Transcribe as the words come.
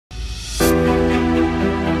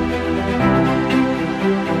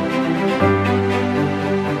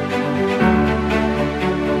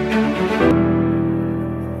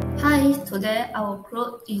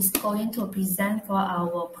group is going to present for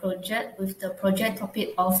our project with the project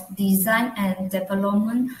topic of design and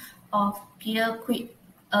development of gear-based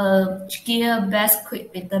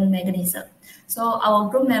quick return mechanism. So our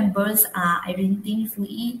group members are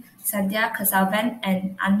IRENE, Santhia, Kesavan,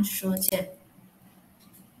 and CHIEN.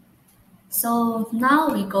 So now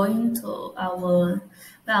we are going to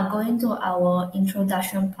our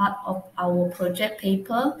introduction part of our project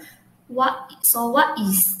paper. What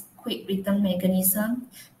is quick return mechanism?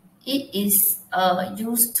 It is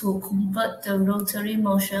used to convert the rotary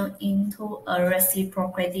motion into a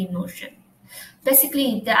reciprocating motion.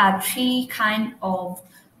 Basically, there are three kinds of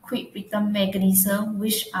quick return mechanism,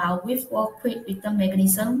 which are with-wall quick return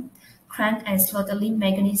mechanism, crank and throttling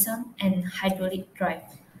mechanism, and hydraulic drive.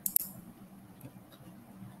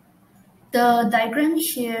 The diagram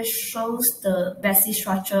here shows the basic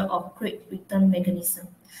structure of quick return mechanism.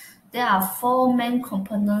 There are four main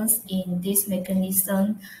components in this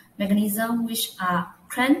mechanism which are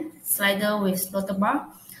crank, slider with throttle bar,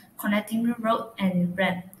 connecting rod, and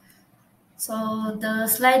ramp. So the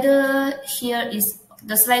slider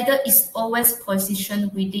is always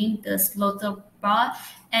positioned within the throttle bar,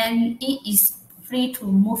 and it is free to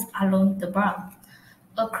move along the bar.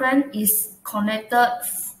 A crank is connected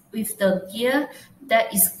with the gear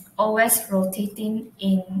that is always rotating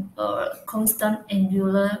in a constant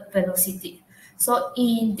angular velocity. So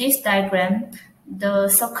in this diagram, the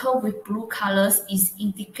circle with blue colors is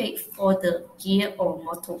indicate for the gear or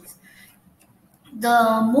motors.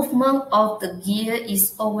 The movement of the gear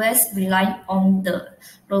is always relying on the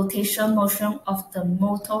rotation motion of the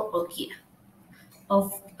motor or gear,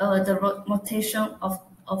 rotation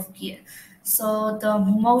of gear. So the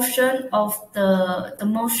motion of the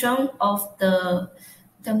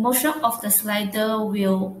slider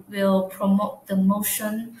will promote the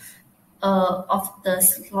motion of the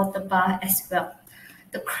throttle bar as well.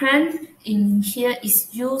 The crank in here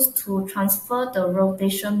is used to transfer the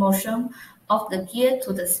rotation motion of the gear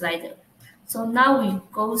to the slider. So now we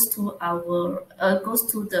goes to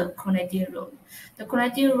the connecting rod. The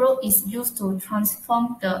connecting rod is used to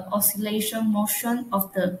transform the oscillation motion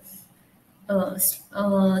of the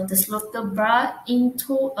throttle bar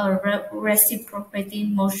into a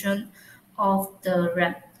reciprocating motion of the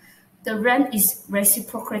ramp. The ramp is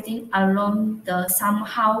reciprocating along the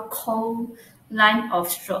somehow cold line of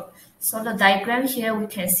stroke. So the diagram here we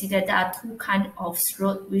can see that there are two kinds of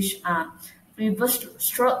stroke, which are reverse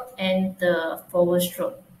stroke and the forward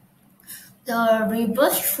stroke. The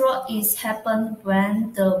reverse stroke is happen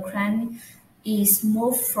when the crank is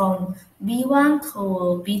moved from B1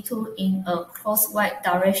 to B2 in a clockwise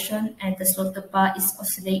direction, and the throttle bar is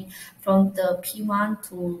oscillate from the P1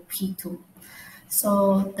 to P2.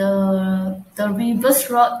 So the reverse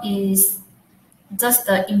stroke is just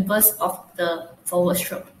the inverse of the forward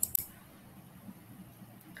stroke.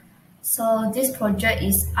 So this project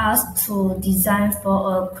is asked to design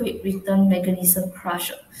for a quick return mechanism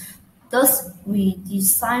crusher. Thus, we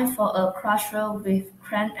design for a crusher with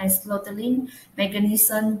crank and throttling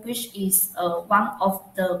mechanism, which is one of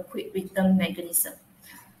the quick return mechanism.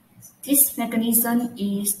 This mechanism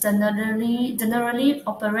is generally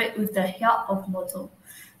operate with the help of motor.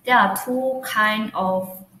 There are two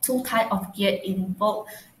types of gear involved,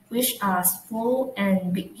 which are small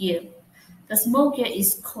and big gear. The small gear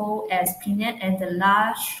is called as pinion, and the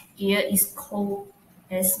large gear is called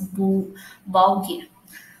as ball gear.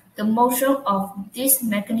 The motion of this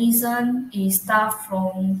mechanism is start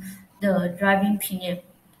from the driving pinion.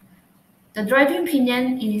 The driving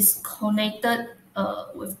pinion is connected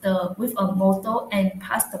with a motor and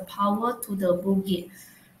pass the power to the ball gear.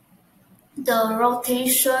 The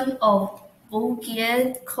rotation of ball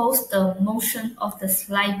gear causes the motion of the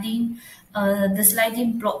sliding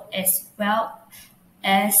block, as well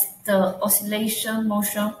as the oscillation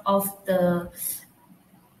motion of the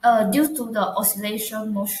due to the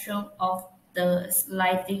oscillation motion of the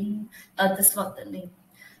throttling.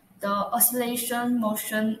 The oscillation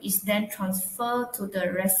motion is then transferred to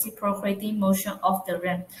the reciprocating motion of the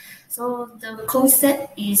ramp. So the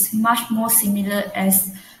concept is much more similar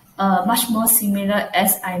as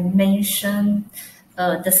I mentioned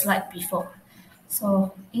the slide before.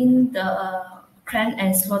 So in the crank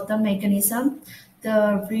and throttle mechanism,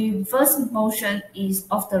 the reverse motion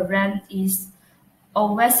of the ramp is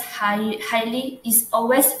always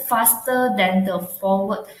always faster than the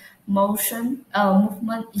forward movement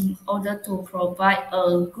in order to provide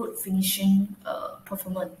a good finishing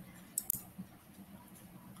performance.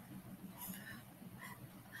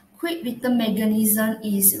 Quick return mechanism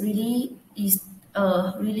is really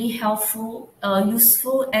helpful,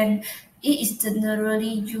 useful, and It is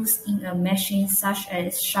generally used in a machine such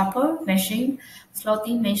as sharper machine,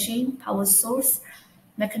 slotting machine, power source,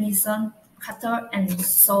 mechanism, cutter, and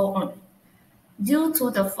so on. Due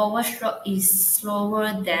to the forward stroke is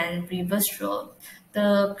slower than reverse stroke,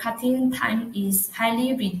 the cutting time is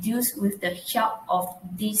highly reduced with the help of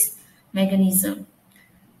this mechanism.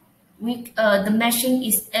 The machine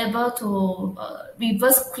is able to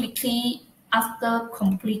reverse quickly after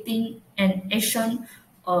completing an action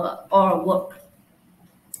or work.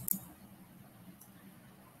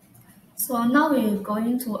 So now we're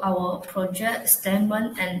going to our project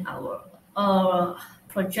statement and our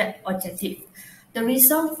project objective. The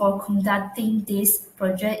reason for conducting this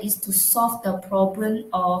project is to solve the problem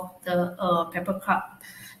of the paper cup.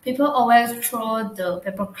 People always throw the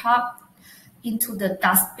paper cup into the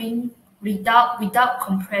dustbin without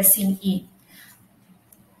compressing it.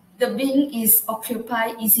 The bin is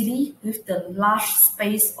occupied easily with the large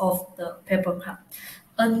space of the paper cup.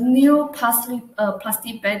 A new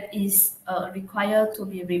plastic bag is required to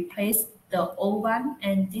be replaced the old one,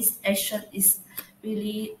 and this action is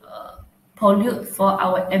really pollute for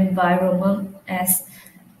our environment as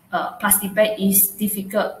plastic bag is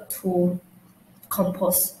difficult to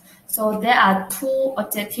compose. So there are two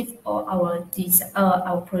objectives of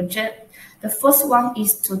our project. The first one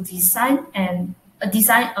is to design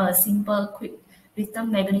a simple, quick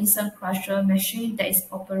return mechanism crusher machine that is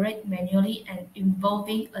operated manually and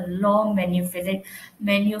involving a low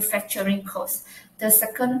manufacturing cost. The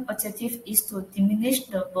second objective is to diminish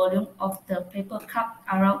the volume of the paper cup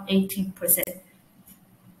around 18%.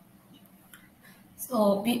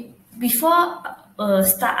 So before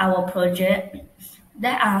start our project,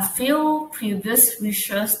 there are few previous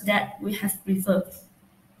research that we have referred.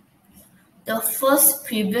 The first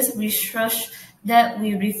previous research that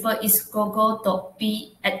we refer is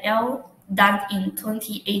Gogo.B et al. Done in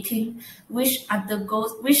 2018, which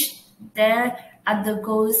undergoes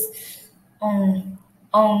on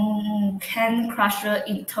can crusher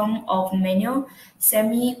in terms of manual,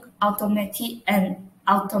 semi-automatic, and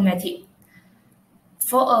automatic.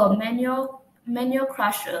 For a manual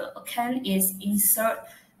crusher, a can is insert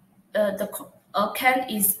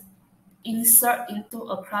into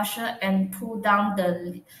a crusher and pull down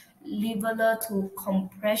the leveler to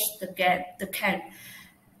compress the can.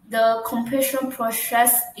 The compression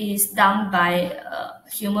process is done by a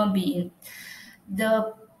human being.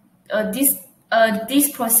 This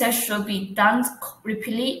process should be done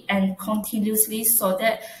repeatedly and continuously so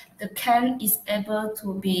that the can is able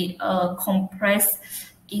to be compressed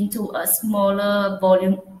into a smaller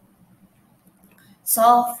volume.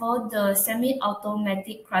 So for the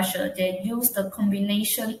semi-automatic crusher, they use the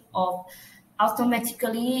combination of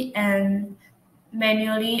automatically and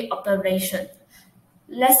manually operation.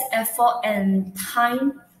 Less effort and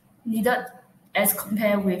time needed as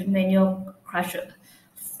compared with manual crusher.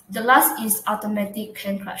 The last is automatic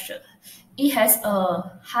can crusher. It has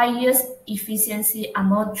a highest efficiency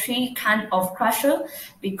among three kinds of crusher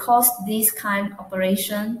because this kind of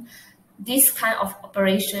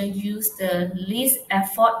operation use the least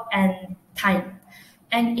effort and time.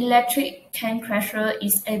 An electric can crusher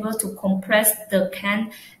is able to compress the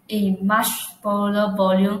can in much smaller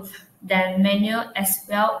volume than manual as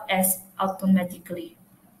well as automatically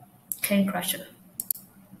can crusher.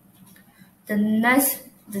 The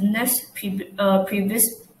next previous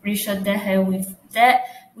research that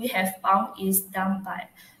we have found is done by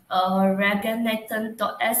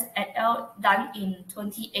Regan-Nathan.S et al. Done in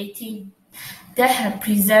 2018. They have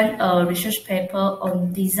presented a research paper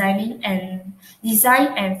on design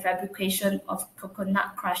and fabrication of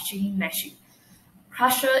coconut crushing machine.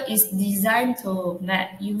 Crusher is designed to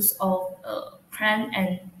make use of a crank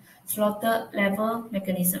and throttle lever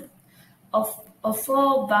mechanism. A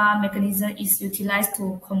 4-bar mechanism is utilized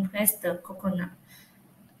to compress the coconut.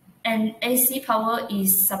 And AC power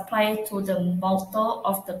is supplied to the motor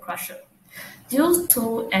of the crusher. Due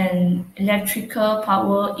to an electrical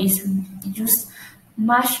power is used,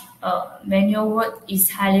 much manual work is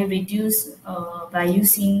highly reduced by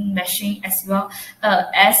using machine as well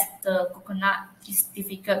as the coconut is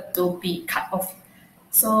difficult to be cut off.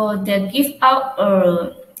 So they give out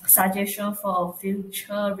a suggestion for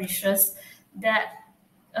future research that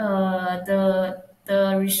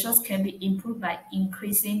the research can be improved by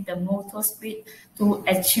increasing the motor speed to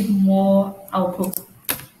achieve more output.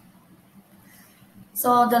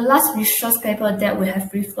 So the last research paper that we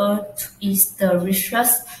have referred to is the research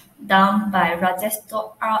done by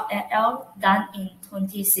Rajesh.R et al. Done in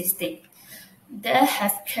 2016. They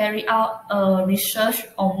have carried out a research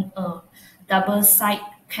on a double-side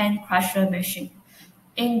can crusher machine.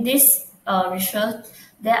 In this research,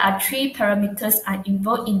 there are three parameters are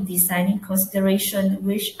involved in designing consideration,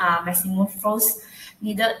 which are maximum force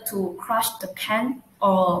needed to crush the can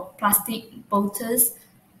or plastic bottles,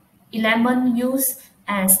 element use,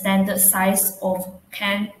 and standard size of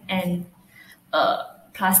can and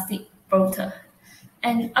plastic bottle.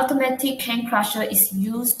 An automatic can crusher is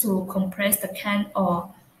used to compress the can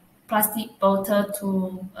or plastic bottle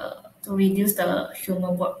to reduce the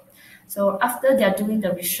human work. So after they are doing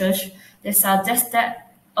the research, they suggest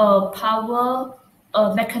that a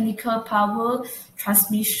mechanical power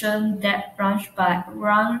transmission that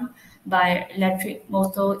run by electric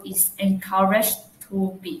motor is encouraged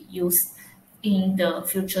to be used in the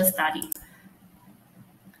future study.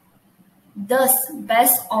 Thus,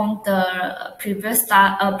 based on the previous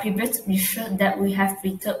research that we have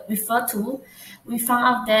referred to, we found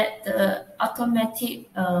out that the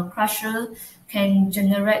automatic crusher can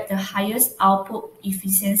generate the highest output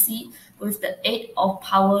efficiency with the aid of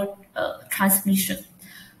power transmission.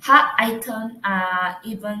 Hard items are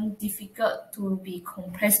even difficult to be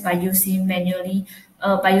compressed by using manual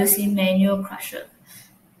crusher.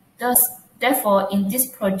 Therefore, in this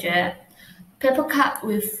project, paper cup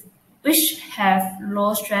which have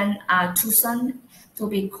low strength are chosen to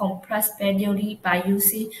be compressed manually by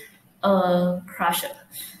using a crusher.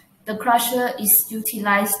 The crusher is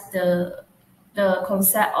utilized the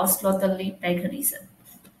concept of throttling mechanism.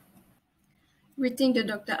 Greeting to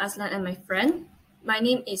Dr. AZLAN and my friend. My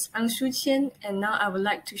name is CHIEN, and now I would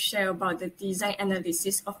like to share about the design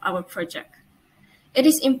analysis of our project. It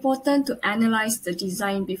is important to analyze the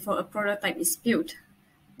design before a prototype is built.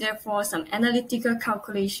 Therefore, some analytical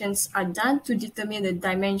calculations are done to determine the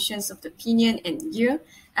dimensions of the pinion and gear,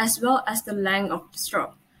 as well as the length of the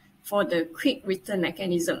stroke for the quick return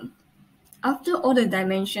mechanism. After all the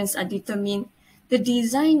dimensions are determined, the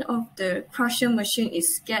design of the crusher machine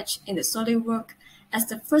is sketched in the SolidWorks as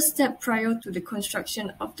the first step prior to the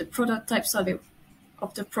construction of the prototype.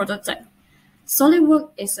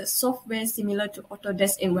 SolidWorks is a software similar to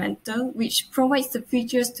Autodesk Inventor, which provides the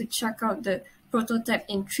features to check out the prototype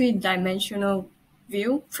in three-dimensional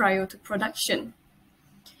view prior to production.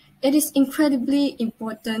 It is incredibly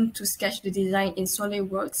important to sketch the design in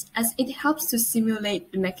SolidWorks as it helps to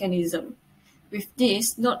simulate the mechanism. With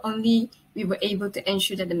this, not only we were able to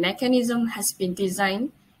ensure that the mechanism has been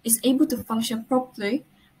designed, is able to function properly,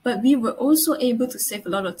 but we were also able to save a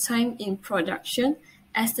lot of time in production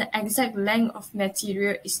as the exact length of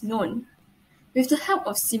material is known. With the help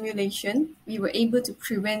of simulation, we were able to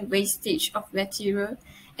prevent wastage of material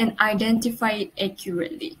and identify it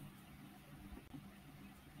accurately.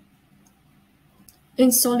 In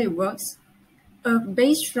SolidWorks, a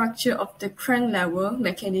base structure of the crank lever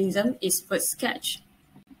mechanism is first sketched.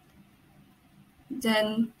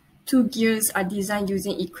 Then, two gears are designed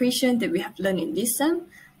using equation that we have learned in this sem.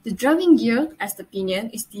 The driving gear, as the pinion,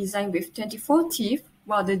 is designed with 24 teeth,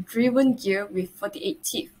 while the driven gear with 48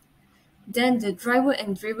 teeth. Then the driver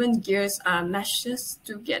and driven gears are meshed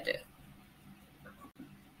together.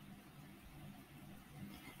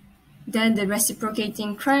 Then the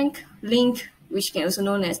reciprocating crank, link, which can also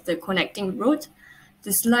known as the connecting rod,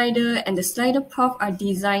 the slider and the slider path are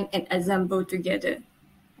designed and assembled together.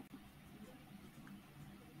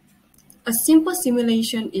 A simple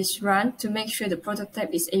simulation is run to make sure the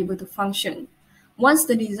prototype is able to function. Once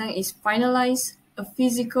the design is finalized, a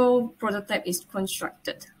physical prototype is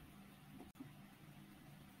constructed.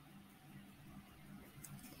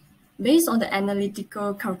 Based on the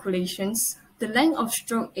analytical calculations, the length of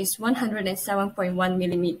stroke is 107.1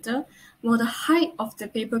 mm, while the height of the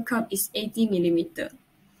paper cup is 80 mm.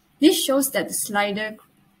 This shows that the slider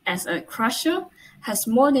as a crusher has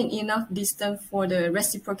more than enough distance for the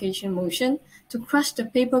reciprocation motion to crush the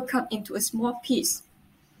paper cup into a small piece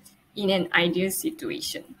in an ideal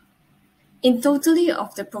situation. In totality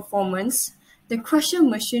of the performance, the crusher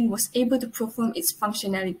machine was able to perform its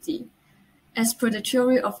functionality. As per the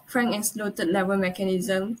theory of crank and slotted lever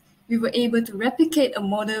mechanism, we were able to replicate a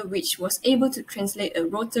model which was able to translate a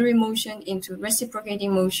rotary motion into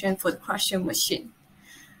reciprocating motion for the crusher machine.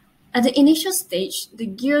 At the initial stage, the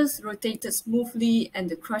gears rotated smoothly and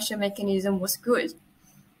the crusher mechanism was good.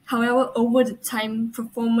 However, over the time,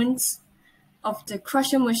 performance of the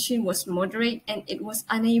crusher machine was moderate and it was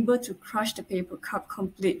unable to crush the paper cup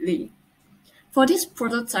completely. For this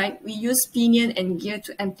prototype, we used pinion and gear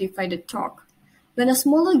to amplify the torque. When a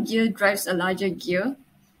smaller gear drives a larger gear,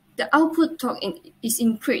 the output torque is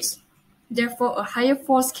increased. Therefore, a higher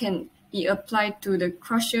force can be applied to the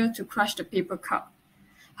crusher to crush the paper cup.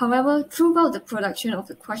 However, throughout the production of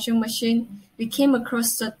the crusher machine, we came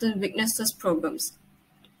across certain weaknesses problems.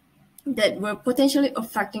 that were potentially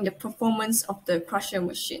affecting the performance of the crusher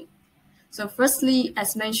machine. So firstly,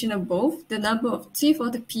 as mentioned above, the number of teeth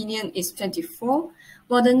of the pinion is 24,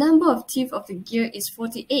 while the number of teeth of the gear is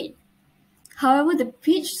 48. However, the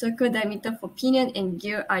pitch circle diameter for pinion and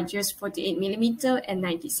gear are just 48 mm and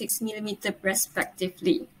 96 mm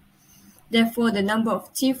respectively. Therefore, the number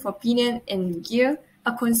of teeth for pinion and gear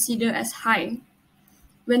are considered as high.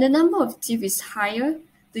 When the number of teeth is higher,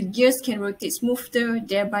 the gears can rotate smoother,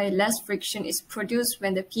 thereby less friction is produced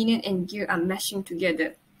when the pinion and gear are meshing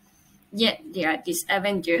together. Yet, there are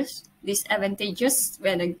disadvantages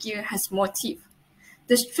when a gear has more teeth.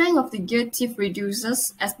 The strength of the gear teeth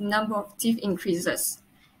reduces as the number of teeth increases,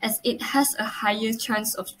 as it has a higher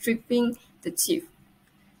chance of stripping the teeth.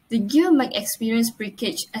 The gear might experience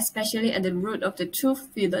breakage, especially at the root of the tooth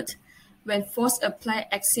fillet, when force applied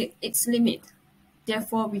exceeds its limit.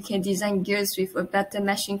 Therefore, we can design gears with a better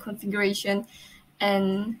meshing configuration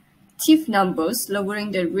and teeth numbers,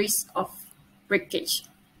 lowering the risk of breakage.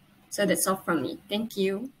 So that's all from me. Thank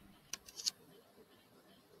you.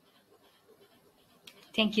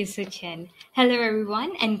 Thank you, CHIEN. Hello,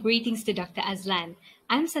 everyone, and greetings to Dr. AZLAN.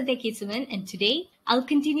 I'm Santhia Kesavan, and today I'll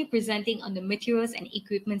continue presenting on the materials and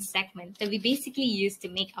equipment segment that we basically use to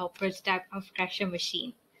make our prototype of crusher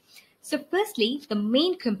machine. So firstly, the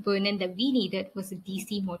main component that we needed was a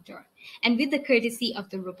DC motor. And with the courtesy of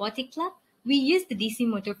the Robotic Club, we used the DC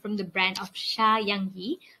motor from the brand of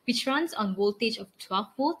SHUH, which runs on voltage of 12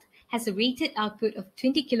 volt, has a rated output of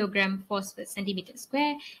 20 kg force per centimeter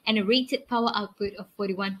square, and a rated power output of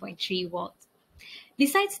 41.3 volts.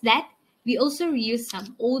 Besides that, we also reused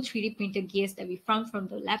some old 3D printed gears that we found from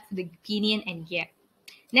the lab for the pinion and gear.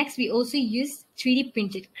 Next, we also used 3D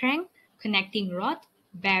printed crank, connecting rod,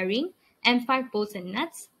 bearing, M5 bolts and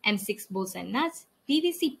nuts, M6 bolts and nuts,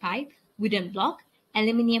 PVC pipe, wooden block,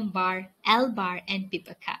 aluminium bar, L-bar, and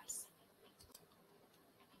paper cups.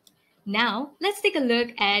 Now, let's take a look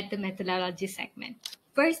at the methodology segment.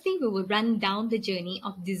 Firstly, we will run down the journey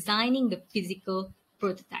of designing the physical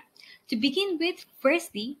prototype. To begin with,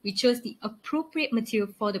 firstly, we chose the appropriate material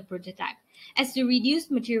for the prototype. As to reduce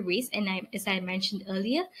material waste, and as I mentioned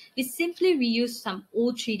earlier, we simply reused some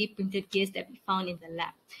old 3D printed gears that we found in the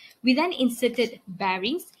lab. We then inserted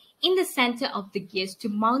bearings in the center of the gears to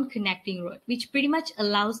mount connecting rod, which pretty much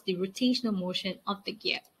allows the rotational motion of the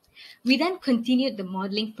gear. We then continued the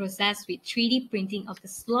modeling process with 3D printing of the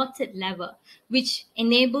slotted lever, which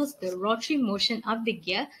enables the rotary motion of the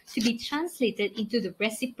gear to be translated into the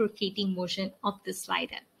reciprocating motion of the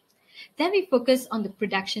slider. Then we focus on the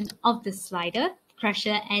production of the slider,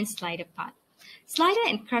 crusher, and slider part. Slider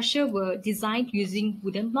and crusher were designed using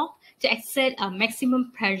wooden block to exert a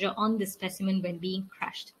maximum pressure on the specimen when being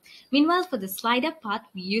crushed. Meanwhile, for the slider part,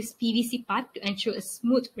 we used PVC pipe to ensure a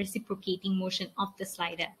smooth reciprocating motion of the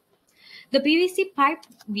slider. The PVC pipe,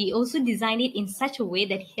 we also designed it in such a way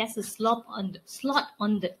that it has a slot on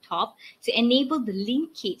the top to enable the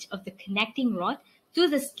linkage of the connecting rod to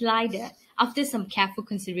the slider after some careful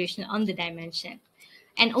consideration on the dimension.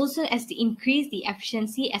 And also, as to increase the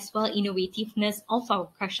efficiency as well innovativeness of our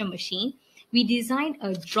crusher machine, we designed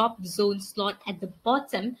a drop zone slot at the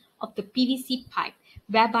bottom of the PVC pipe,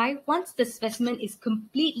 whereby once the specimen is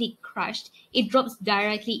completely crushed, it drops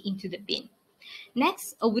directly into the bin.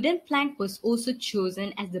 Next, a wooden plank was also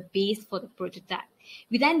chosen as the base for the prototype.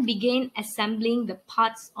 We then began assembling the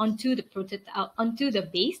parts onto the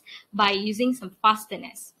base by using some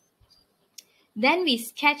fasteners. Then we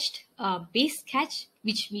sketched a base sketch,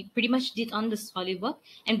 which we pretty much did on the SolidWorks,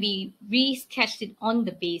 and we re-sketched it on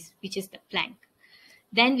the base, which is the plank.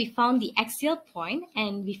 Then we found the axial point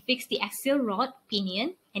and we fixed the axial rod,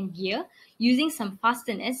 pinion, and gear using some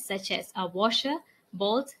fasteners such as a washer,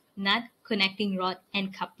 bolt, nut, connecting rod,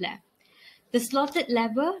 and coupler. The slotted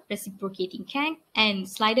lever, reciprocating crank, and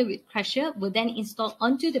slider with crusher were then installed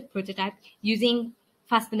onto the prototype using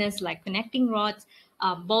fasteners like connecting rods,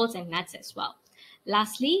 bolts, and nuts as well.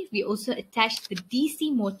 Lastly, we also attached the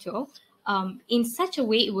DC motor in such a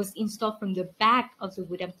way it was installed from the back of the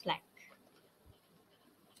wooden plank.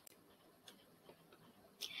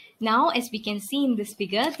 Now, as we can see in this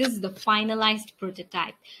figure, this is the finalized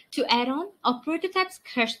prototype. To add on, our prototype's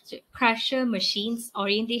crusher machine's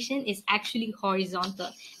orientation is actually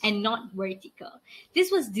horizontal and not vertical.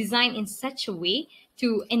 This was designed in such a way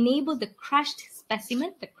to enable the crushed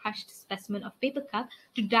specimen of paper cup,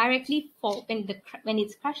 to directly fall. When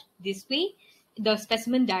it's crushed this way, the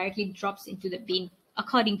specimen directly drops into the bin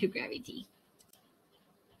according to gravity.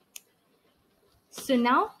 So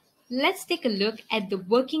now, let's take a look at the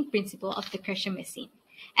working principle of the crusher machine.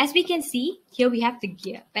 As we can see, here we have the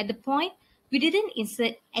gear. At the point, we didn't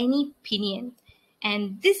insert any pinion.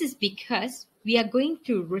 And this is because we are going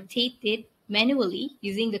to rotate it manually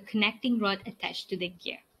using the connecting rod attached to the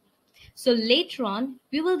gear. So later on,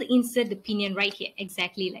 we will insert the pinion right here,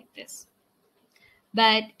 exactly like this.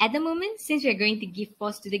 But at the moment, since we're going to give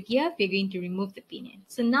force to the gear, we're going to remove the pinion.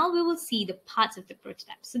 So now we will see the parts of the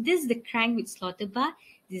prototype. So this is the crank with slaughter bar,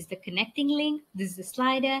 this is the connecting link, this is the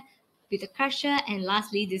slider with the crusher, and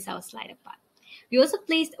lastly, this is our slider part. We also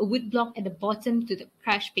placed a wood block at the bottom to the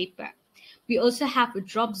crush paper. We also have a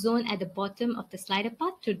drop zone at the bottom of the slider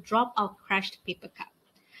part to drop our crushed paper cup.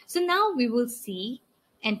 So now we will see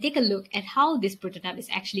and take a look at how this prototype is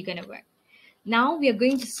actually going to work. Now we are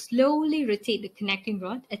going to slowly rotate the connecting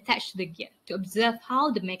rod attached to the gear to observe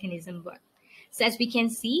how the mechanism works. So as we can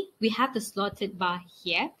see, we have the slotted bar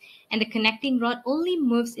here, and the connecting rod only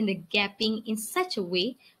moves in the gapping in such a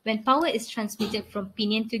way when power is transmitted from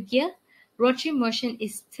pinion to gear, rotary motion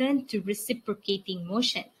is turned to reciprocating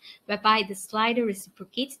motion, whereby the slider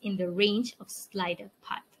reciprocates in the range of slider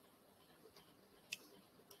path.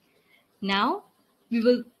 Now, we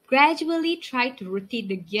will gradually try to rotate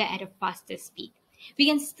the gear at a faster speed. We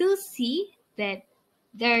can still see that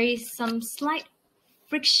there is some slight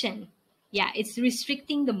friction. Yeah, it's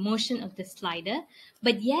restricting the motion of the slider,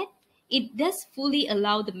 but yet it does fully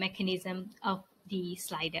allow the mechanism of the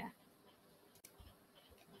slider.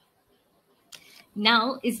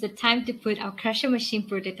 Now is the time to put our crusher machine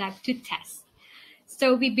prototype to test.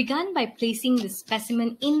 So we began by placing the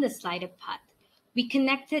specimen in the slider path. We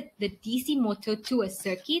connected the DC motor to a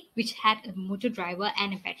circuit which had a motor driver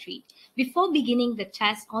and a battery. Before beginning the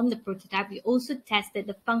test on the prototype, we also tested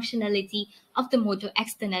the functionality of the motor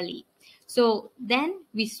externally. So then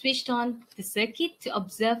we switched on the circuit to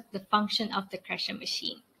observe the function of the crusher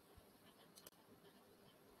machine.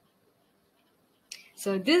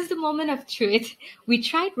 So this is the moment of truth. We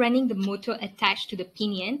tried running the motor attached to the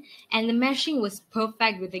pinion, and the meshing was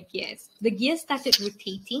perfect with the gears. The gears started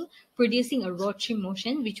rotating, producing a rotary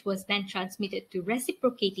motion, which was then transmitted to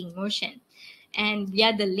reciprocating motion, and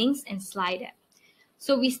via the links and slider.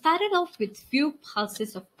 So we started off with few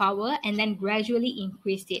pulses of power and then gradually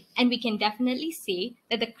increased it. And we can definitely say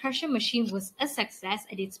that the crusher machine was a success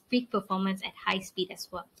at its peak performance at high speed as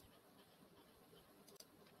well.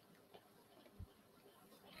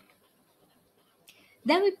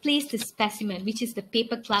 Then we placed the specimen, which is the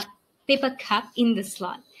paper cup, in the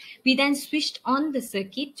slot. We then switched on the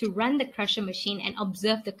circuit to run the crusher machine and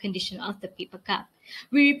observe the condition of the paper cup.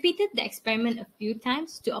 We repeated the experiment a few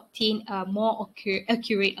times to obtain a more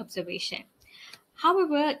accurate observation.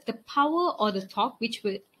 However, the power or the torque which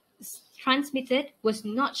was transmitted was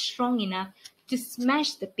not strong enough to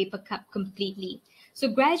smash the paper cup completely. So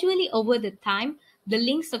gradually over the time, the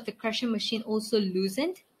links of the crusher machine also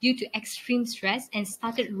loosened due to extreme stress and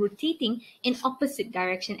started rotating in opposite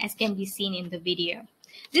direction, as can be seen in the video.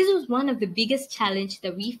 This was one of the biggest challenges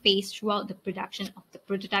that we faced throughout the production of the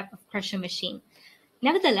prototype of crusher machine.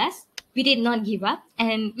 Nevertheless, we did not give up,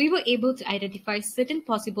 and we were able to identify certain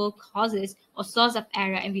possible causes or source of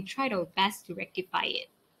error, and we tried our best to rectify it.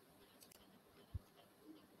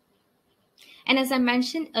 And as I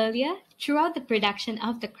mentioned earlier, throughout the production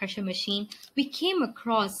of the crusher machine, we came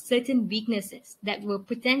across certain weaknesses that were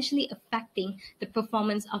potentially affecting the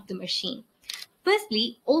performance of the machine.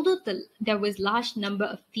 Firstly, although there was large number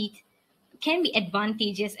of teeth can be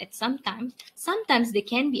advantageous at sometimes they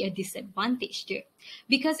can be a disadvantage too.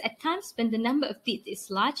 Because at times when the number of teeth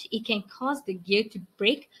is large, it can cause the gear to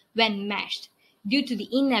break when meshed due to the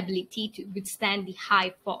inability to withstand the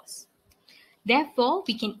high force. Therefore,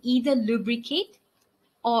 we can either lubricate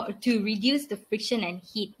or to reduce the friction and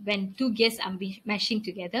heat when two gears are meshing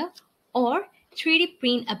together, or 3D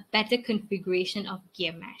print a better configuration of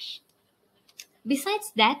gear mesh.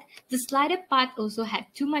 Besides that, the slider part also had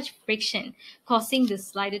too much friction, causing the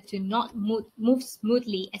slider to not move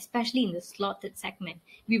smoothly, especially in the slotted segment.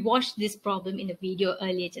 We watched this problem in the video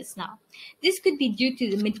earlier just now. This could be due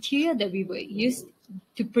to the material that we were used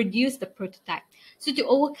to produce the prototype. So to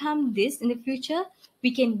overcome this in the future,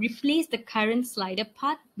 we can replace the current slider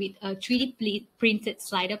part with a 3D printed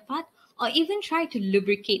slider part, or even try to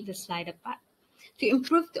lubricate the slider part. To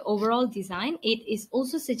improve the overall design, it is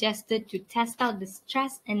also suggested to test out the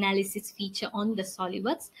stress analysis feature on the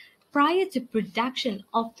SolidWorks prior to production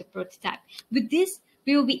of the prototype. With this,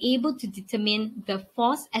 we will be able to determine the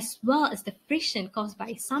force as well as the friction caused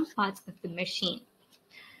by some parts of the machine.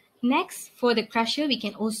 Next, for the crusher, we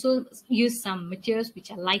can also use some materials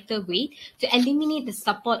which are lighter weight to eliminate the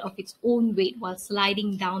support of its own weight while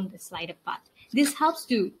sliding down the slider part. This helps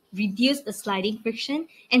to reduce the sliding friction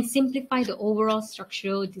and simplify the overall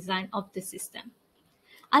structural design of the system.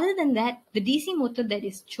 Other than that, the DC motor that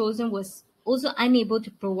is chosen was also unable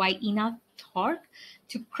to provide enough torque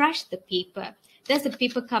to crush the paper. Thus, the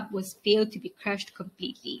paper cup was failed to be crushed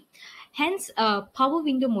completely. Hence, a power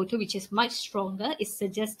window motor, which is much stronger, is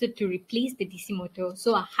suggested to replace the DC motor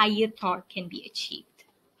so a higher torque can be achieved.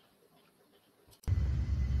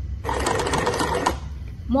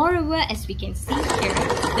 Moreover, as we can see here,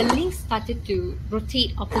 the link started to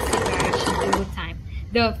rotate opposite direction over time.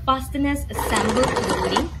 The fasteners assembled to the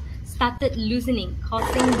link started loosening,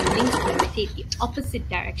 causing the links to rotate the opposite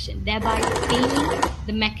direction, thereby failing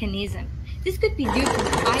the mechanism. This could be due to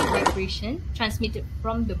high vibration transmitted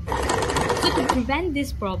from the motor. So to prevent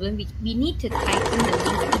this problem, we need to tighten the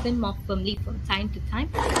links even more firmly from time to time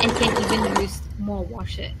and can even use more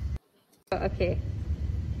washer. Okay.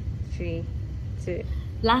 3, 2.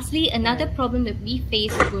 Lastly, another problem that we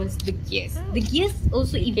faced was the gears. The gears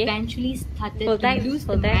also eventually started to lose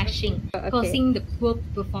the meshing, causing the poor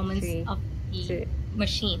performance of the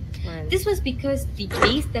machine. This was because the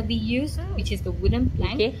base that we used, which is the wooden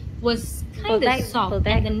plank, was kind of soft,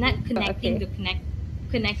 and the nut connecting the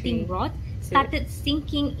connecting rod started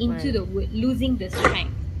sinking into the wood, losing the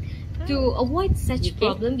strength. To avoid such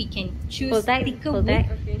problem, we can choose thicker wood,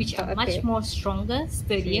 which are much more stronger,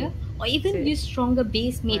 sturdier, or even use stronger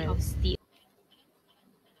base made of steel.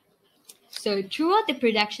 So throughout the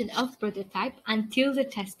production of prototype until the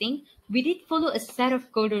testing, we did follow a set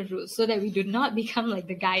of golden rules so that we do not become like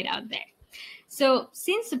the guide out there. So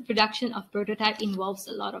since the production of prototype involves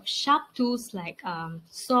a lot of sharp tools like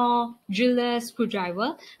saw, driller,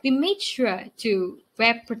 screwdriver, we made sure to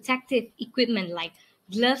wear protective equipment like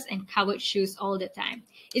gloves and covered shoes all the time.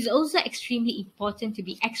 It's also extremely important to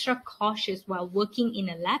be extra cautious while working in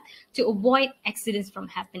a lab to avoid accidents from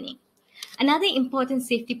happening. Another important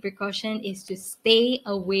safety precaution is to stay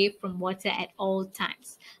away from water at all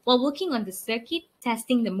times. While working on the circuit,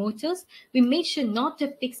 testing the motors, we made sure not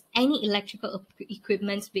to fix any electrical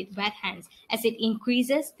equipment with wet hands as it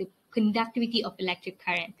increases the conductivity of electric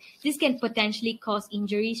current. This can potentially cause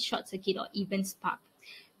injuries, short circuit, or even spark.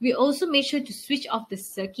 We also made sure to switch off the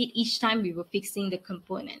circuit each time we were fixing the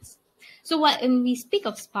components. So when we speak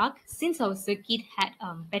of spark, since our circuit had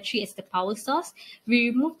battery as the power source, we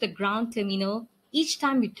removed the ground terminal each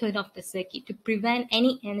time we turned off the circuit to prevent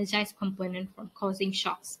any energized component from causing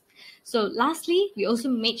shocks. So lastly, we also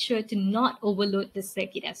made sure to not overload the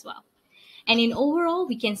circuit as well. And in overall,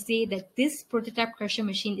 we can say that this prototype crusher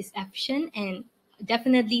machine is efficient and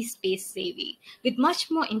definitely space saving. With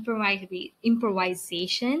much more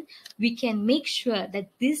improvisation, we can make sure that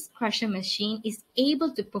this crusher machine is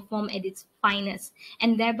able to perform at its finest,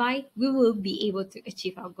 and thereby we will be able to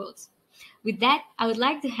achieve our goals. With that, I would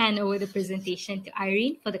like to hand over the presentation to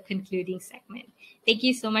Irene for the concluding segment. Thank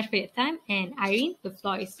you so much for your time, and Irene, the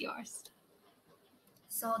floor is yours.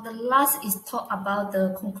 So the last is talk about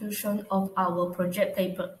the conclusion of our project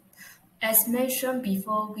paper. As mentioned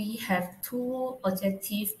before, we have two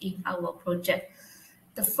objectives in our project.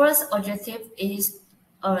 The first objective is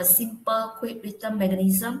a simple quick return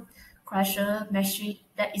mechanism crusher machine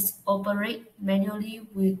that is operate manually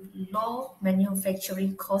with low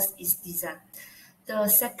manufacturing cost is designed. The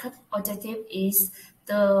second objective is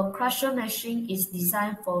the crusher machine is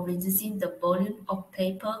designed for reducing the volume of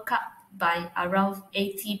paper cut by around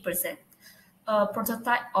 80%. A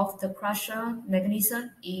prototype of the crusher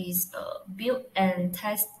mechanism is built and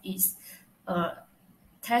tested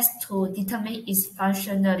to determine its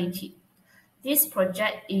functionality. This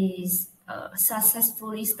project is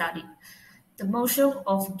successfully studied. The motion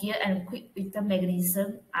of gear and quick return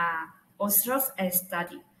mechanism are observed and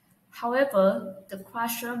studied. However, the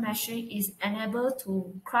crusher machine is unable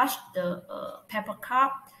to crush the paper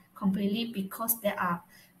cup completely because there are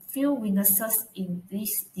few weaknesses in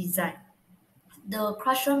this design. The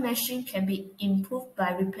crusher machine can be improved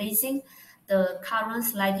by replacing the current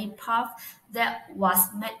sliding path that was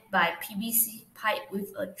made by PVC pipe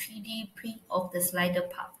with a 3D print of the slider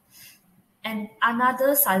path. And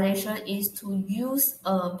another suggestion is to use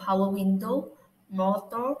a power window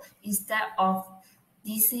motor instead of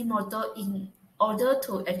DC motor in order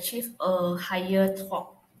to achieve a higher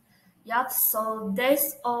torque. Yep, so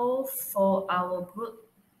that's all for our group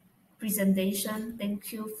presentation.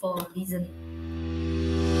 Thank you for listening.